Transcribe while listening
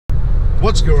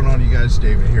What's going on, you guys?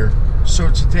 David here. So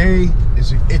today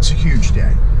it's a huge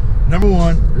day. Number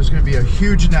one, there's going to be a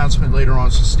huge announcement later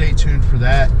on, so stay tuned for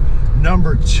that.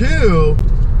 Number two,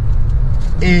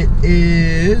 it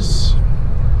is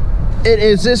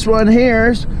this one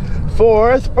here's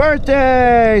 4th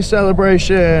birthday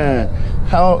celebration.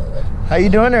 How you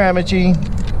doing there, Emma G?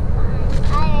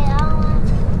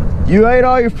 You ate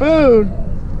all your food?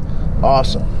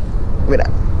 Awesome. Look at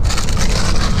that.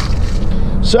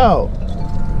 So,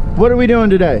 what are we doing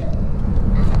today?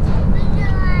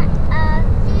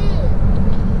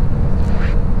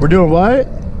 We're doing what?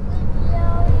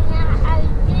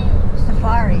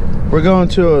 Safari. We're going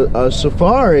to a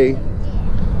safari.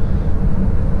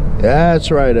 That's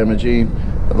right, Emma Jean.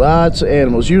 Lots of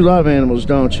animals. You love animals,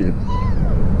 don't you?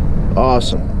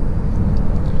 Awesome.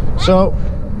 So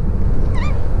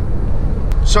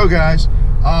guys,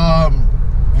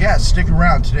 yeah, stick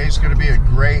around. Today's going to be a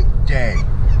great day.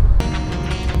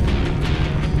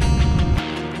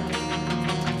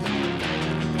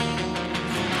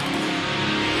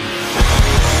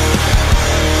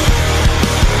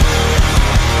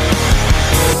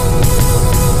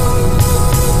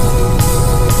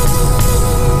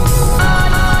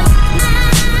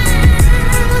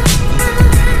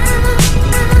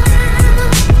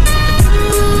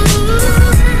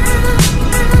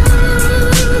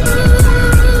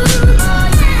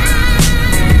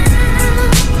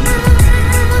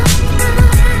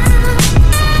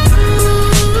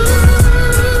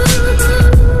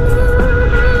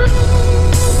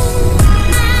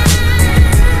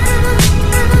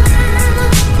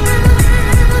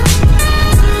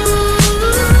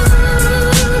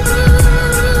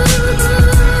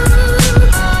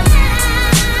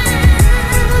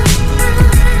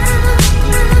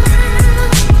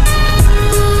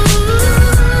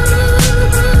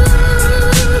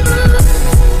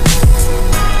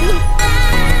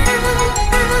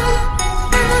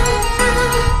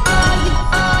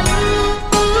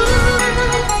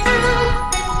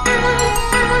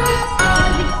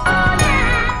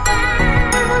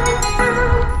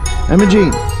 Emma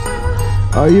Jean,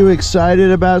 are you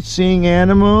excited about seeing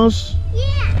animals?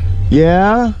 Yeah.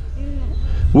 Yeah?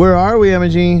 Where are we, Emma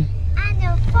Jean? At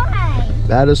a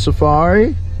safari. At a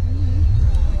safari?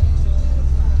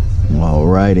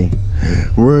 Alrighty.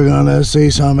 We're gonna see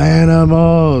some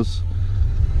animals.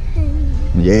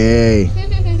 Yay.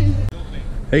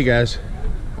 Hey guys,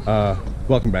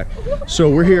 welcome back. So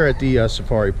we're here at the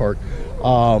safari park.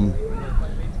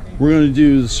 We're going to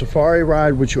do the safari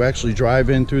ride, which you actually drive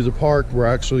in through the park. We're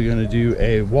actually going to do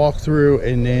a walkthrough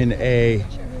and then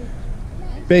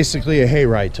basically a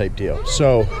hayride type deal.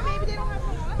 So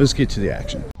let's get to the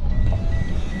action.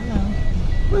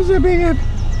 What's that big app?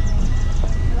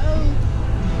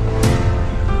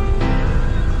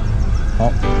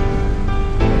 Oh.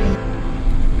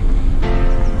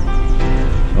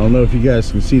 I don't know if you guys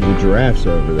can see the giraffes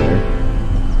over there.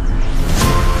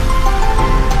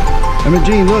 Emma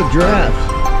Jean, look, giraffes.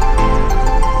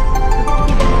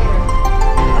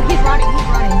 Oh, he's running, he's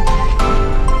running.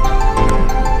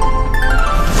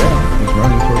 Yeah, he's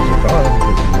running towards the car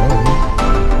because he's running.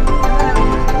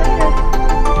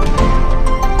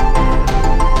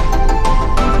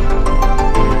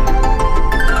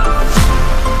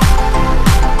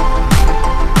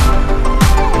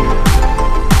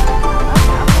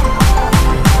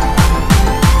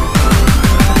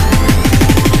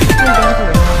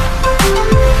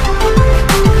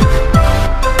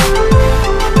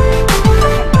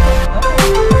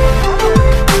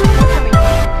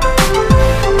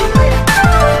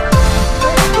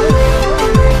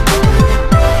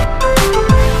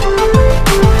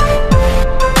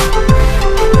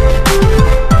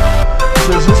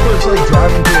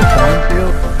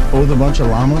 With a bunch of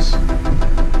llamas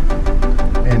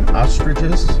and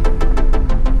ostriches.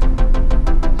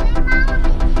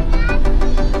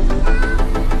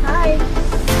 Hi.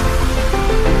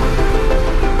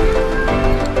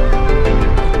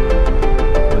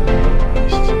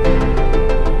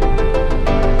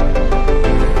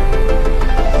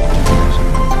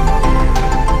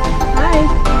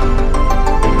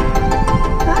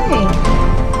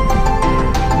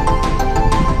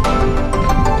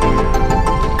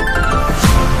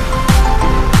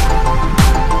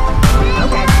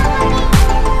 Okay.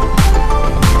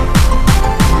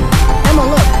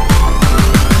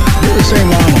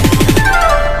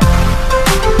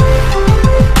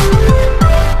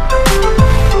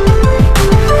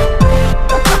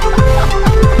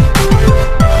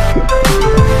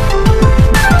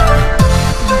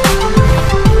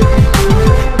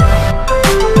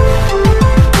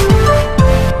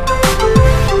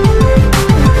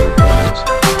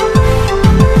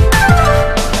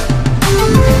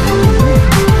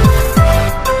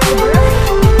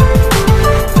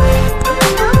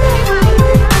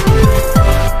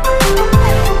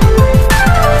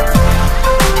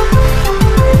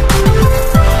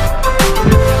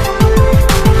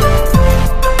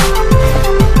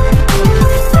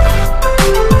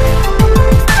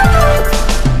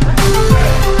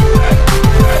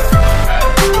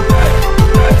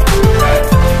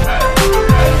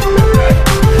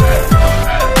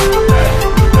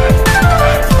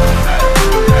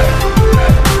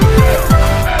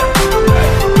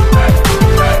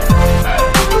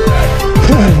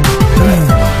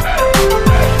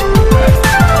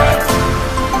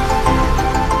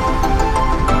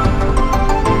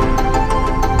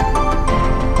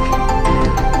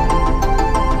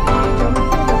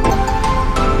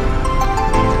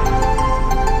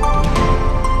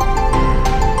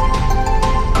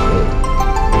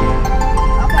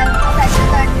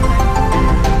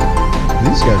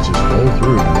 These guys just roll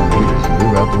through, man. We just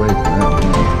move out the way from them.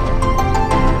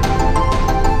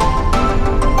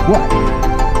 What?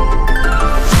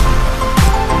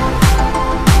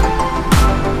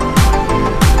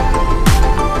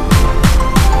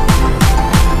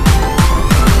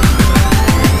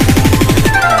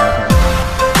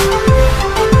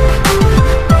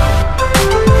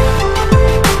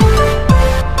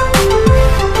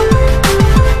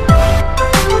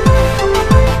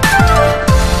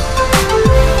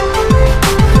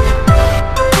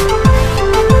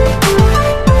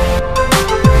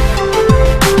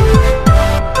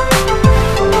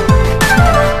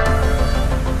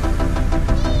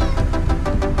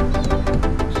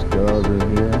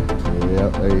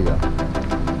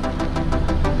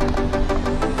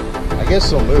 I guess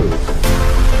they'll move. I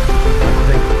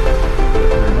think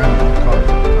they're around the car.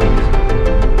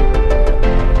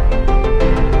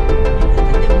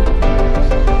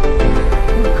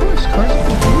 Of course, cars are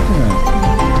moving.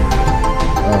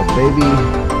 Baby.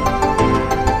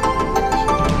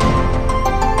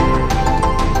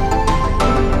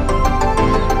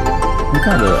 What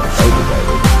kind of baby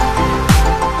baby?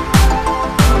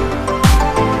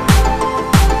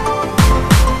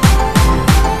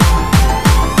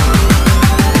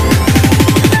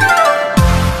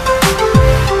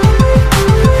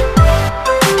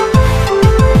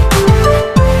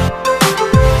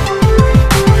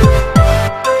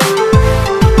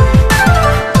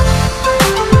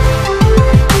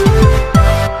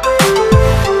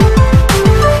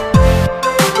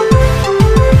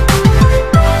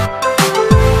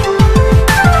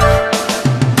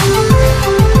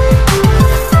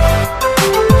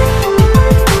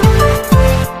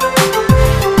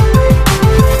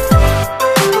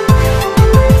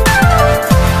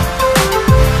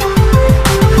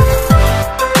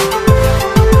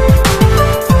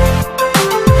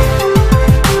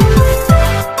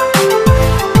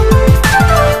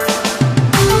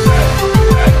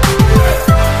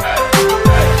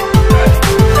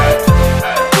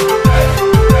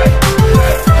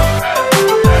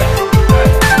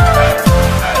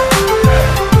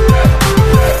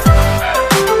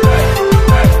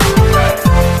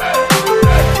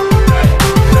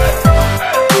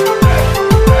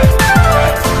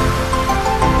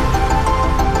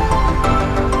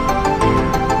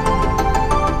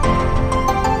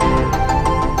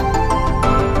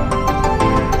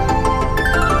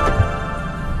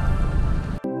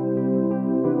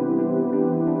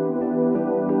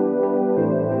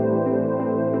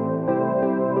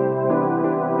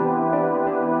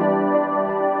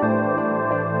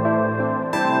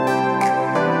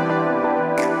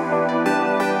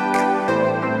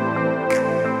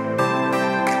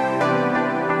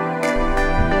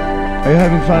 Are you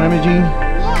having fun, Imogene?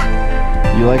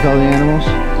 Yeah. You like all the animals?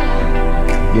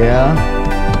 Yeah?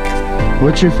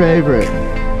 What's your favorite?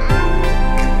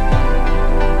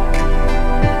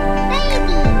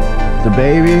 Baby. The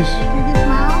babies? Did you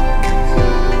smile?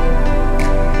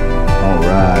 All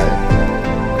right.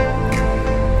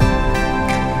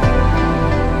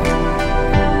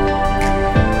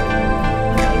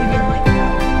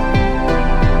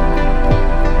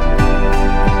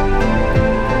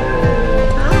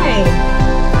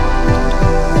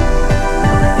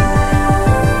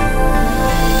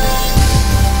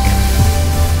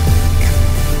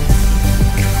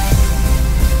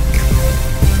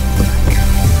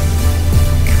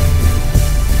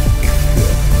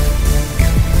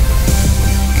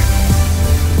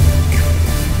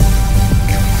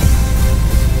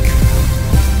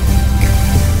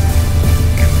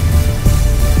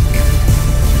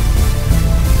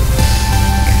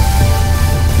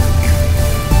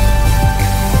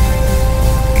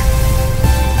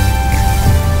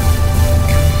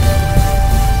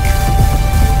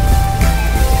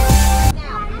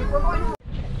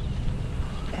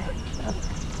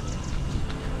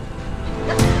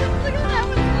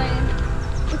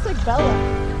 Bella.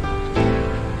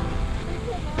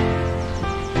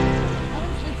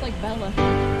 It's like Bella.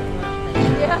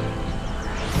 Yeah.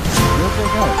 Where'd they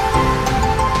go?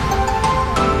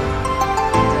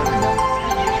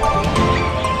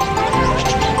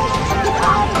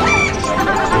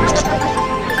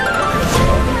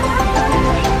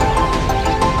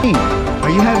 Hey,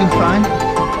 are you having fun?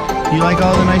 You like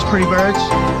all the nice pretty birds?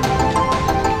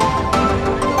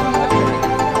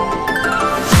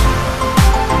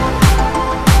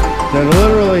 They're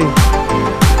literally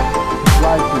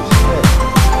like through spit.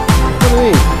 Look at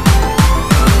these.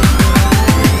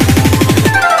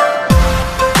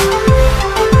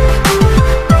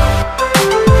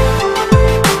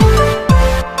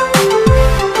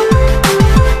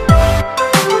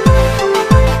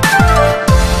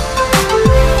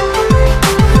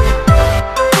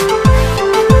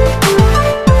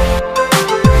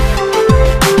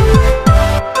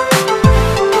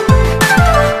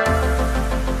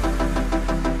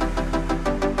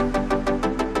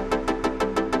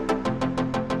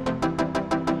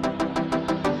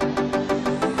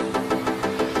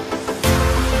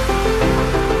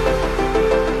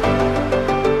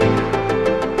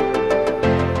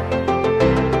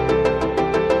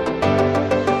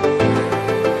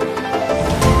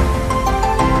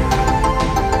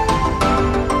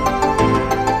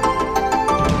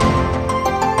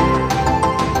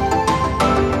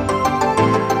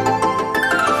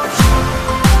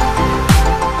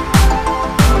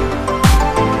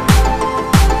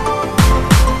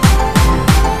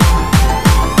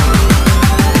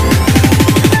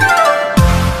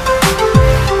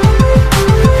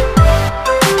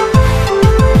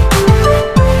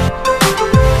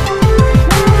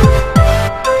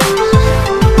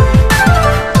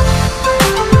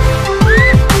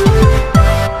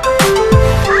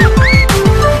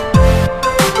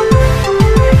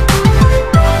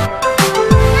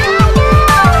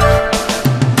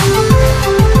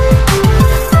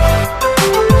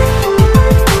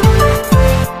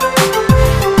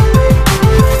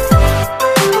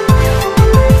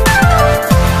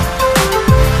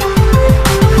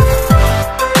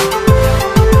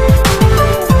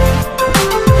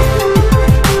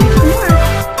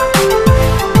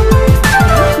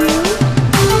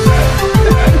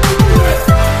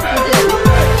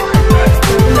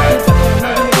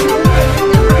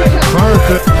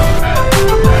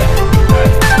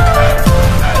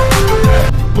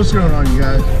 What's going on, you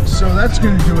guys? So that's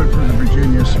going to do it for the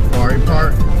Virginia Safari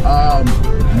Park.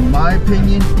 In my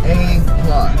opinion, A+.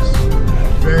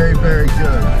 Very, very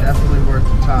good. Definitely worth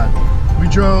the time. We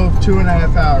drove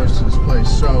 2.5 hours to this place,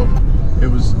 so it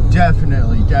was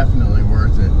definitely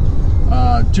worth it.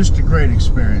 Just a great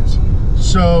experience.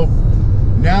 So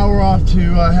now we're off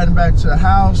to heading back to the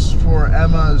house for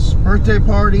Emma's birthday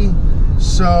party.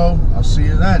 So I'll see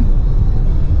you then.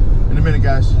 In a minute,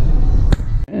 guys.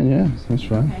 And yeah, that's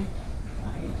fine. Okay.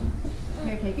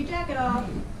 Here, take your jacket off.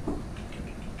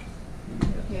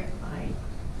 Here.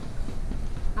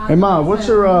 Hey Mom, what's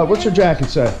her jacket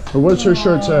say? Or what's her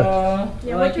shirt say?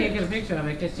 Well, I can't get a picture of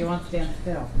it because she wants to stand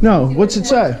still. No, what's it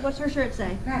say? What's her shirt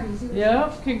say?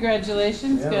 Yep,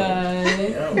 congratulations,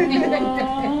 guys.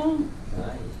 Aw,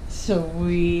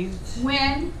 sweet.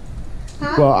 When?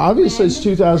 Well, obviously it's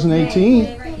 2018.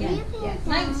 Yeah,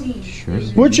 19. Sure.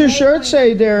 What's your shirt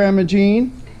say there, Emma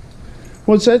Jean?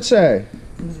 What's that say?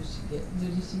 What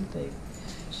did she think?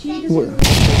 She What?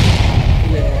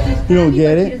 doesn't. You don't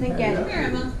get She it? doesn't get it.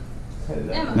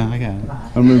 No, I got it.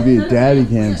 I'm gonna be a dad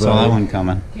again, Saw that bro. one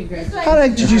coming. Congratulations. How the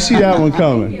heck did you see that one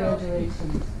coming?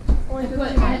 Congratulations.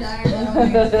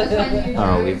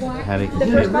 Oh, we've had it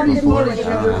before.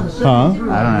 Huh? I don't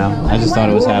know. I just thought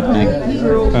it was happening.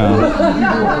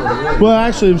 Well,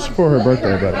 actually, it was for her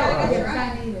birthday, but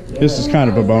this is kind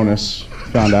of a bonus.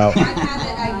 Found out.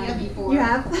 You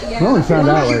have? I only found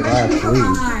out like last week.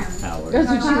 That's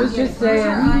what she was just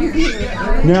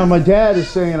saying. Now my dad is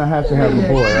saying I have to have a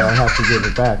boy. I have to give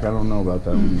it back. I don't know about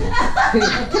that one.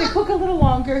 Can it cook a little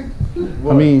longer?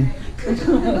 I mean,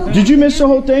 did you miss the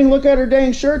whole thing? Look at her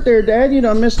dang shirt there, Dad. You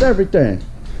done missed everything.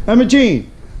 Emma Jean,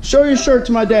 show your shirt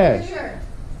to my dad. Sure.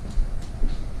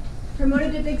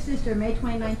 Promoted to Big Sister, May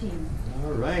 2019.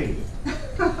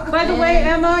 By the way,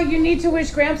 Emma, you need to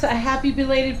wish Gramps a happy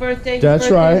belated birthday. His That's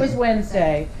birthday right. was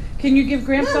Wednesday. Can you give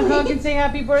Gramps a hug and say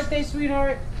happy birthday,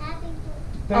 sweetheart?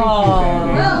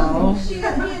 Oh. She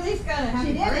at least got a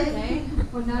happy birthday.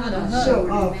 Well, not a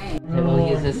And we'll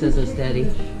use this as a steady.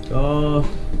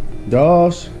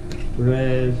 Dos.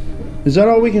 Tres, Is that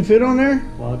all we can fit on there?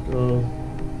 cuatro.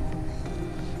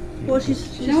 Well,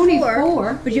 she's only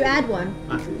four, but you add one.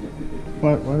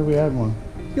 Why do we add one?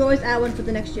 You always add one for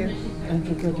the next year. All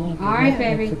right,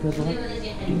 baby.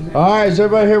 All right, is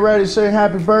everybody here ready to say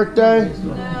happy birthday?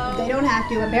 They don't have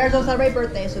to. My parents don't celebrate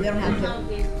birthdays, so they don't have to.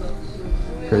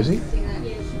 Crazy.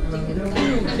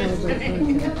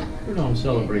 We don't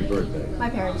celebrate birthday. My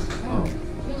parents.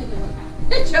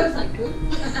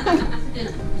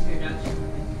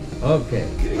 Okay.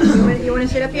 You want to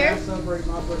sit up here?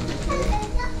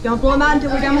 Don't blow them out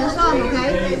until we're done with the song,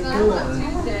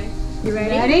 okay? You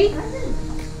ready?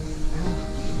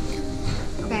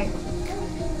 Okay.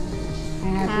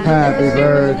 Happy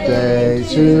birthday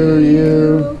to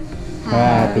you.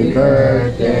 Happy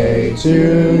birthday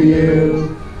to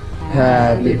you.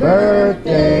 Happy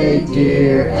birthday,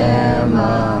 dear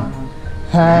Emma.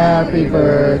 Happy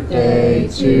birthday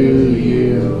to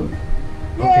you.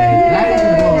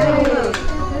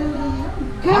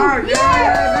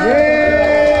 Yay!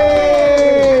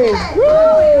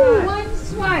 Woo! One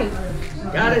swipe.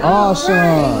 Got it. Awesome.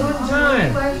 One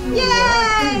time.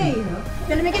 Yay!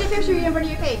 Gonna make it a picture in front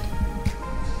of your cake.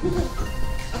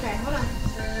 Okay, hold on.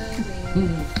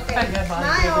 I got mine.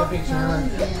 Take a picture of her.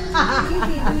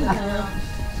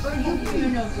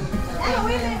 Oh,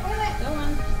 wait a minute.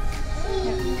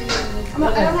 I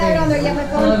don't have it on there yet. My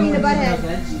phone's being a butthead.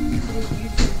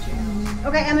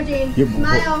 Okay, Emma Jean. Yep.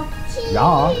 Smile.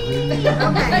 Yeah.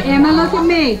 Okay. Emma, look at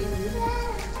me.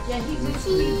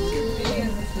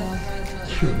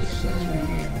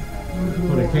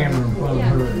 Put a camera in front of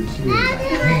her and see her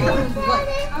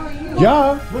hand.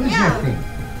 Yeah. What is that thing?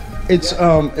 It's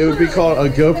it would be called a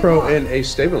GoPro and a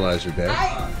stabilizer, Dad.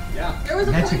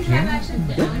 That's a camera?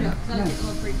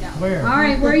 Where? All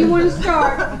right, where you want to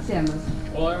start? It's Emma's.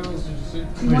 You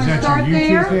Is want to that start your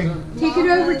there? YouTube thing? Take it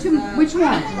over to, which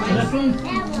one? This one?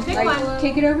 Pick one.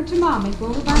 Take it over to mommy. Go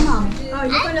over by mommy. Oh,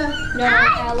 you're gonna. No,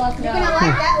 Ella. You're gonna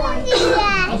like that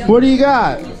one. What do you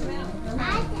got?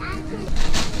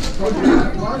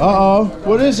 Uh-oh.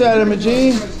 What is that, Emma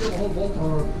Jean?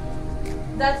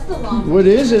 That's the long. What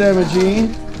is it, Emma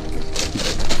Jean?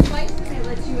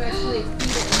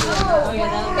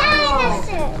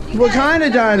 What kind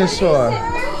of dinosaur?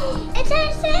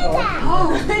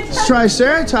 It's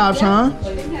Triceratops, huh?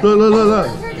 Look, look, look, look.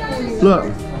 Look.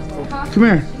 Come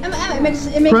here. Emma, it makes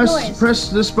noise. Press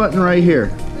this button right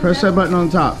here. Press that button on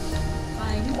the top.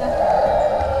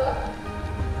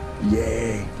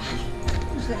 Yay.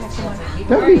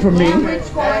 That'd be for me. Wait.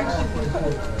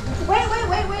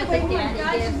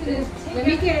 Let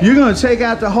me get it. You're gonna take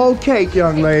out the whole cake,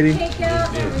 young lady. Take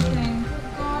out everything.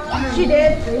 She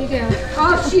did. There you go.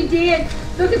 Oh, she did.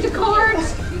 Look at the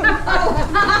cards.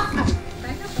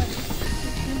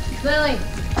 Lily.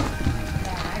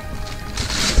 Back.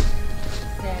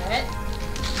 Sit.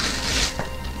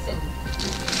 Sit.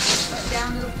 Put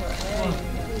down to the floor.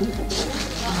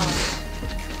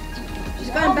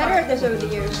 She's gotten better at this over the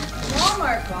years.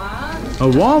 Walmart box. A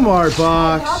Walmart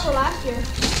box. Also last year.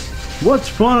 What's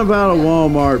fun about a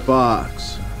Walmart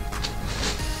box?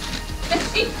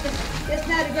 Isn't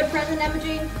that a good present, Emma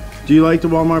Jean? Do you like the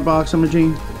Walmart box,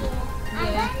 Imogene?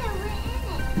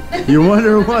 You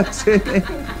wonder what's in it? People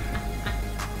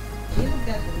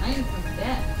got the money from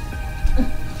debt.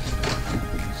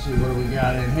 Let's see what we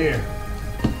got in here.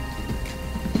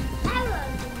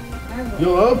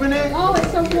 You'll open it? Oh,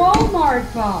 it's a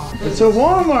Walmart box. It's a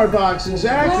Walmart box,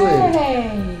 exactly.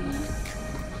 Hey.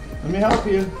 Let me help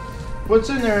you. What's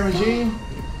in there, Imogene?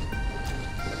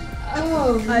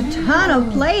 Oh, A ton of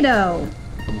Play-Doh.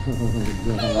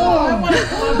 I want to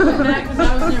close the back because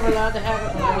I was never allowed to have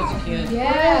it when I was a kid.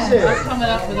 yeah. What is I'm it? coming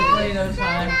up for the Play-Doh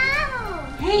time.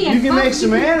 Hey, You and can make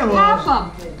some animals.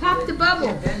 Pop them. Pop the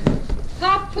bubble.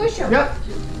 Pop, push them. Yep.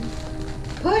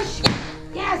 Push.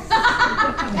 Yes.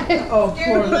 Oh,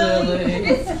 poor Lily.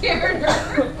 It scared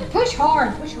her. Push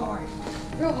hard. Push hard.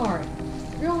 Real hard.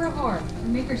 Real hard.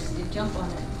 Make her jump on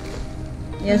it.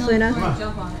 Yes, Luna? Come on.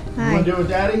 Jump on it. You want Hi. to do it with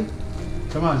Daddy?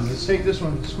 Come on, let's take this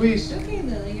one. Squeeze. Okay,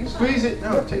 Lily, you're fine. Squeeze it.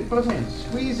 No, take both hands.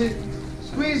 Squeeze it.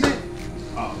 Squeeze it.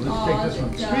 Oh, let's take this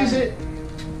one. Squeeze it.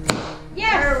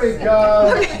 Yes. There we go.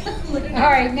 All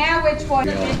right, now which one?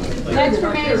 That's for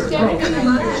Manny Stephanie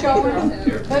and showing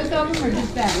both of them or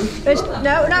just that?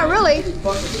 No, not really.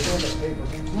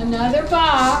 Another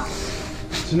box.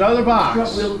 It's another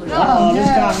box. Oh, this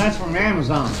no. time that's from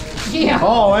Amazon. Yeah.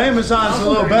 Oh, Amazon's a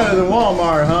little better than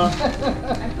Walmart, huh?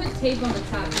 I put tape on the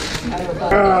top.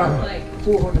 Like,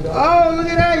 Oh, look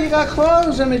at that. You got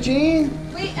clothes, Imogene.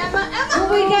 wait, Emma.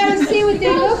 Well, we gotta see what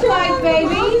they look like,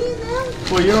 baby.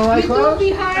 Well, you don't like You look clothes?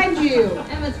 behind you.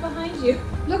 Emma, it's behind you.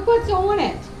 Look what's on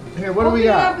it. Here, what do we Open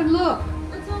it up got? and look.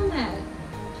 What's on that?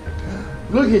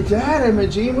 Look at that,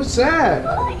 Imogene. What's that?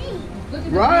 Look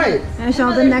at Right. I saw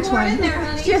the There's next more one. in there,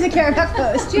 honey. She doesn't care about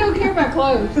clothes. She don't care about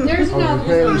clothes. There's another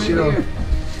Apparently she one. don't.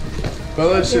 But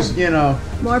let's just, you know,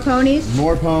 More ponies.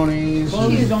 more ponies.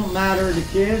 Clothes don't matter to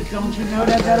kids. Don't you know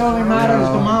that? That only matters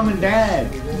to mom and dad.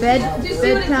 Bed, Do you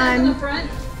see what it says on the bedtime. front?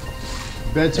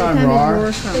 Bedtime Bedtime rar.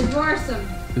 is It's Warsome.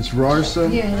 Warsome. It's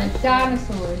Rarsa. Yeah, it's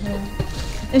dinosaurs. Yeah.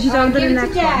 And she's on to Give the it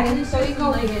to next one. Daddy so he can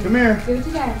open it. Come here. Give it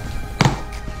to Daddy.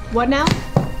 What now?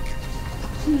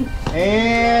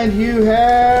 And you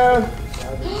have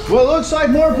what looks like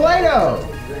more Play-Doh.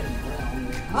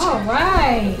 All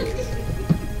right.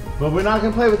 But we're not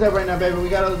gonna play with that right now, baby. We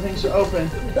got other things to open.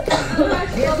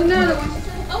 Here's another one.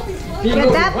 Oh, these clothes.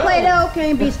 But that Play-Doh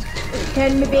can be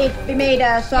made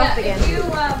soft Yeah, again. if you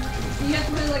have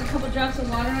to put like a couple drops of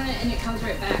water on it and it comes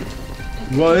right back.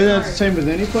 Well, isn't that the same with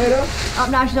any Play-Doh? Oh,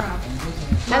 no, she's not.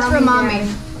 That's for mommy.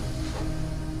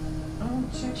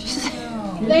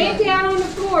 Lay it down on the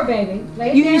floor, baby.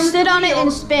 Lay it You down sit on it and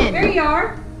There spin. you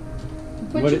are.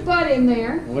 Put What your it- butt in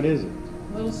there. What is it?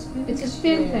 Little spin. It's a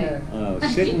spin thing. Oh,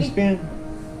 sit and spin.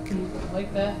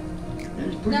 Like that.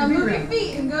 Now move your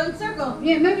feet and go in circle.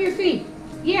 Yeah, move your feet.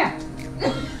 Yeah.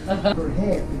 Oh,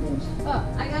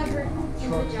 I got her in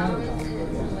pajamas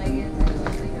and leggings and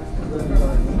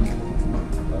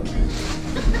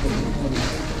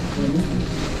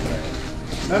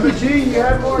Imogene, you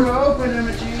had more to open,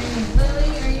 Imogene.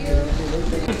 Lily, are you?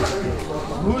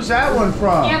 Who's that one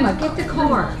from? Emma, get the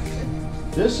card.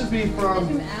 This would be from,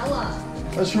 From Ella.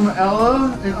 that's from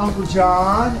Ella and Uncle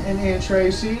John and Aunt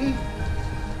Tracy.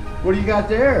 What do you got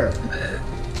there?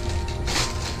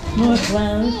 More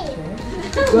clowns.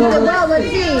 Well, let's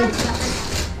see.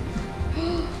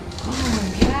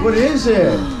 What is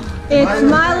it? It's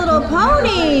My Little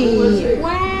Pony.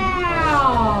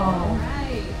 Wow.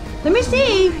 Let me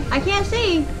see. I can't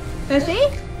see. Can I see?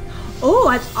 Oh,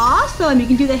 that's awesome. You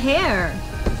can do the hair.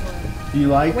 Do you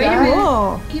like Wait a that? minute.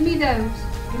 Cool. Give me those.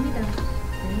 Give me those.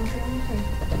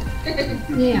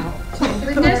 Now,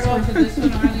 bring Put this her one. onto this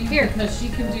one, Arlene, Here. because she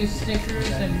can do stickers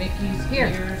and Mickey's Here.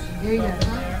 ears and There you stuff go.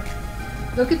 in there.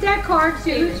 Look at that card.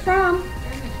 See who it's from.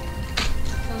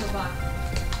 It's on the box.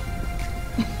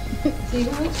 See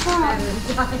who it's from.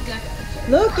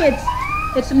 Look,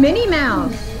 it's Minnie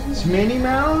Mouse. It's Minnie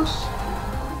Mouse?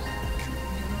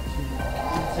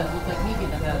 It says, look like Mickey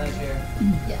does that here.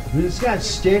 It's got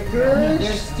stickers?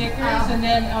 There's stickers, and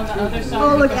then on the other side.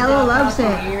 Oh, you look, can Ella pop loves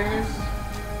out it. the ears.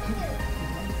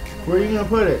 Where are you gonna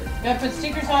put it? Gotta put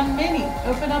stickers on Minnie.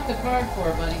 Open up the card for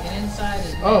her, buddy, and inside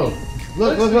is Minnie. Oh,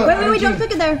 look, look, look. Wait, don't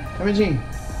stick it there. Imogene,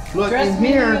 look, Dress in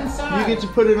Minnie here, inside. you get to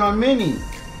put it on Minnie.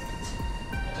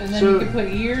 And then So- you can put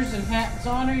ears and hats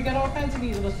on her. You got all kinds of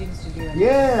neat little things to do.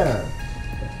 Yeah.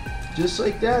 Just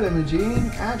like that,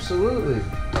 Imogene. Absolutely.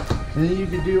 And then you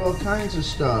could do all kinds of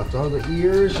stuff. All the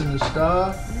ears and the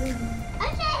stuff.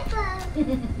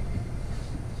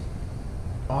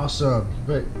 Awesome.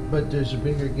 But there's a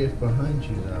bigger gift behind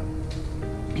you, though.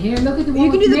 Here, look at the one.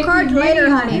 You can do the with cards Mickey later,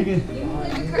 and honey. You can,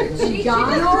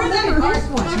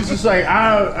 Donald. she's just like,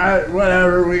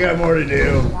 whatever, we got more to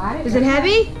do. Is it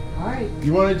heavy?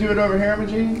 You want to do it over here,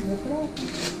 Imogene?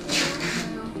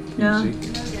 No.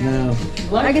 No.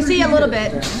 I can see a little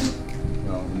bit.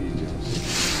 No, we need to.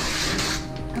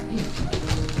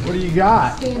 What do you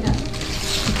got? Stand up.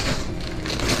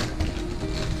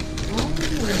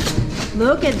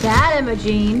 Look at that,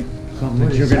 Imogene. Something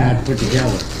that you're gonna have to put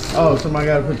together. Oh, something I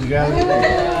got to put together?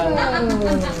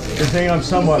 The thing I'm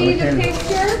somewhat See the mechanical.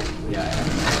 picture? You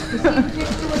see the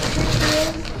picture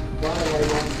what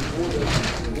the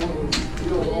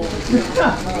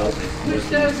Which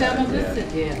shows Emma this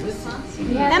is, yeah. This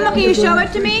picture is? Emma, can you show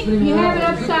it to me? You have it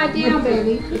upside down,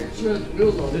 baby.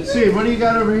 Let's see, what do you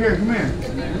got over here? Come here.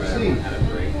 Let's see.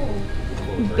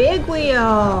 Big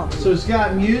wheel. So it's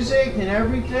got music and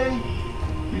everything?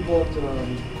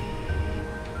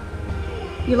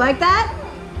 You like that?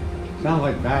 Sounds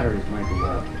like batteries might be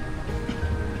out.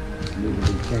 Need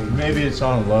to be changed. Maybe it's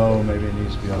on low, maybe it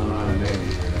needs to be on high.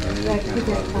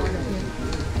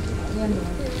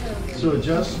 So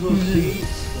adjustable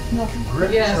seats,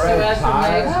 grip Yeah, so tread as the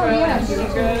legs tires. grow and she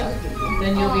grows,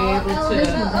 then you'll be able to.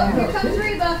 Here comes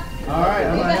Reba. All right,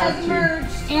 I'm Reba gonna has have to.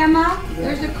 emerged. Emma,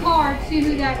 there's a card. See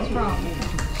who that's from.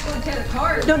 Going to get a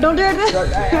card. Don't do it. Let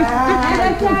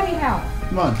Daddy help.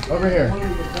 Come on, over here.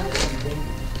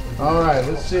 All right,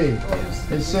 let's see.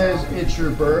 It says it's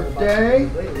your birthday.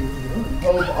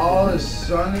 Hope all is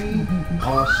sunny,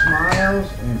 all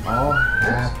smiles, and all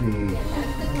happy.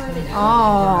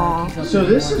 Oh. So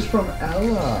this is from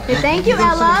Ella. Hey, thank you,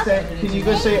 Can go say Ella. Can you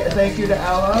go say thank you to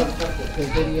Ella? The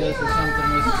videos or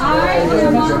something with. All right,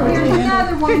 Emma, here's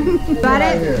another one. Got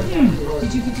Right it? here.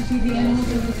 Did you get to see the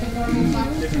animals in the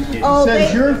safari? Oh, Says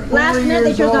wait. you're 4 Last minute they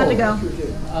years chose not to old. go.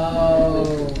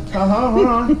 Oh.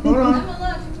 Hold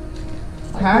on.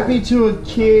 Happy to a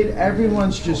kid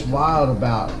everyone's just wild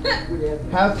about.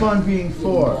 Have fun being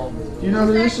 4. Do you know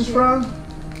who this is from?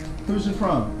 Who's it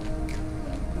from?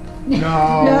 No.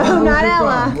 No, Who's not it from?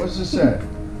 Ella. What's it say?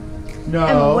 No.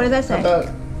 Emma, what does that say? How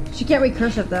about- She can't read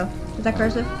cursive though. Is that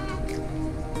cursive?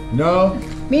 no.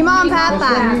 Me, mom, It's from me,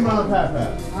 papa. Mom,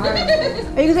 Papa.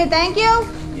 Are you gonna say thank you?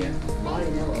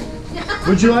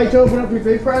 Would you like to open up your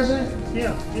big present?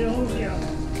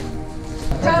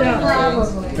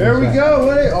 Probably. There we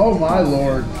go. Oh my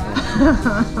lord.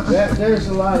 There's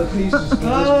a lot of pieces to this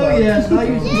puzzle. yes, I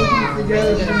used to put these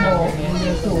together some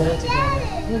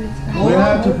more. We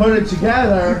have to put it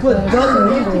together. Put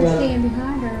double Stand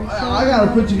behind her. I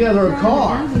gotta put together a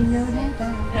car.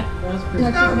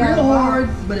 It's not real hard,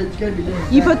 but it's gonna be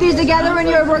done. You put these together when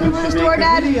you were working for the store,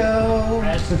 Dad? Video.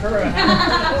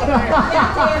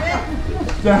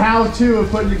 The how-to of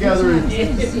putting together.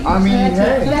 I mean,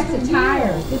 hey. That's a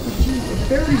tire.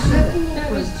 Very simple,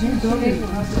 but she's done it.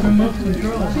 Remote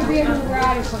control. She'll be able to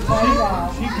ride it for quite a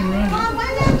while. She can run Mom, why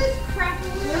is this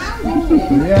crapping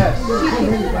around?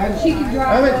 Yes. She can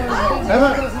drive her Emma.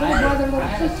 little brother, little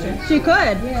sister. She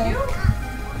could.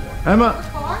 Emma.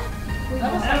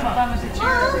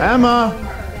 Emma.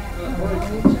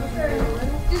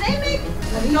 Do they make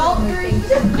adult drinks?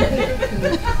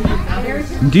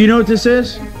 Do you know what this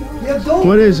is? Yeah, don't.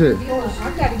 What is it? I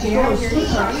gotta get out of here.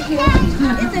 It's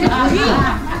a Jeep.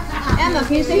 Emma,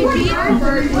 can you say Jeep?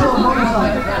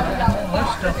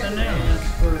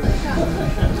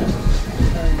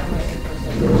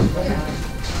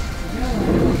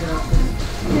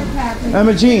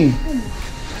 Emma Jean,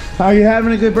 are you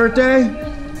having a good birthday?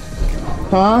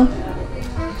 Huh?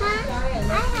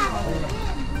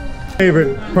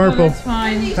 Favorite, purple. That's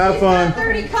fine. Have fun.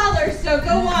 30 colors, so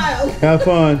go wild. Have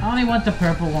fun. I only want the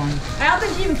purple one. I don't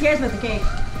think she even cares about the cake.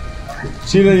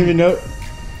 She doesn't even know.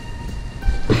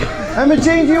 Emma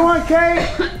Jean, do you want cake?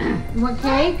 You want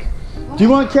cake? Do you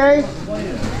want cake?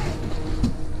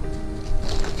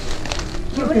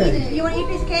 You want to eat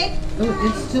this cake? Oh,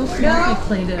 it's still slightly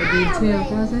cleaned up, dude, too.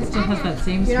 Guys, it still has that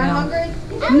same You're smell. not hungry?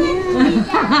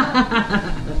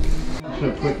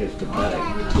 So quick as to bag.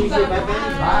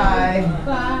 Bye.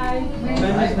 Bye.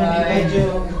 Bye.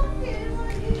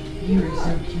 You are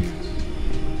so cute.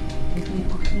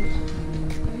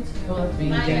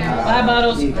 Bye,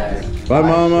 Bottles. Bye,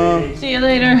 Mama. See you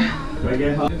later.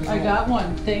 I got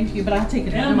one. Thank you, but I'll take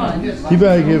another one. You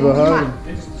better give a hug.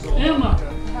 Emma,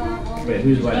 Wait,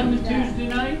 who's coming Tuesday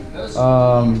night?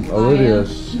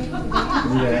 Olivia's.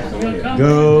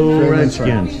 Go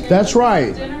Redskins. That's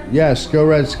right. Yes, go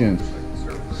Redskins.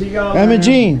 See y'all. Emma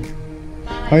Jean,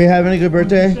 are you having a good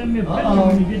birthday? Send me a picture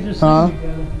when you get this Huh? thing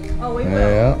together. Oh, we will.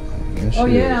 Yeah. Yes, Oh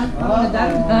she yeah. is.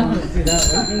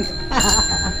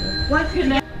 What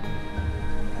can I?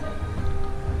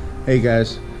 Hey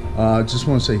guys, just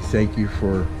want to say thank you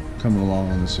for coming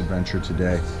along on this adventure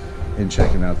today and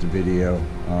checking out the video.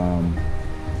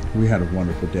 We had a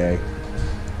wonderful day.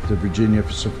 The Virginia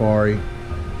Safari,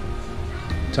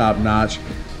 top notch.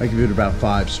 I give it about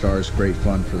 5 stars. Great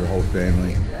fun for the whole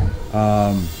family.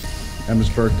 Emma's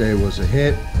birthday was a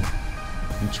hit.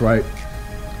 That's right.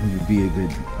 I'm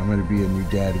gonna be a new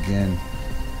dad again.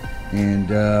 And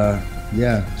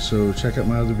yeah, so check out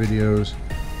my other videos,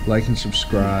 like and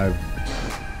subscribe.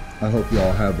 I hope you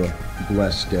all have a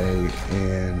blessed day,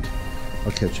 and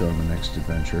I'll catch you on the next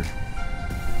adventure.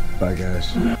 Bye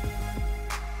guys.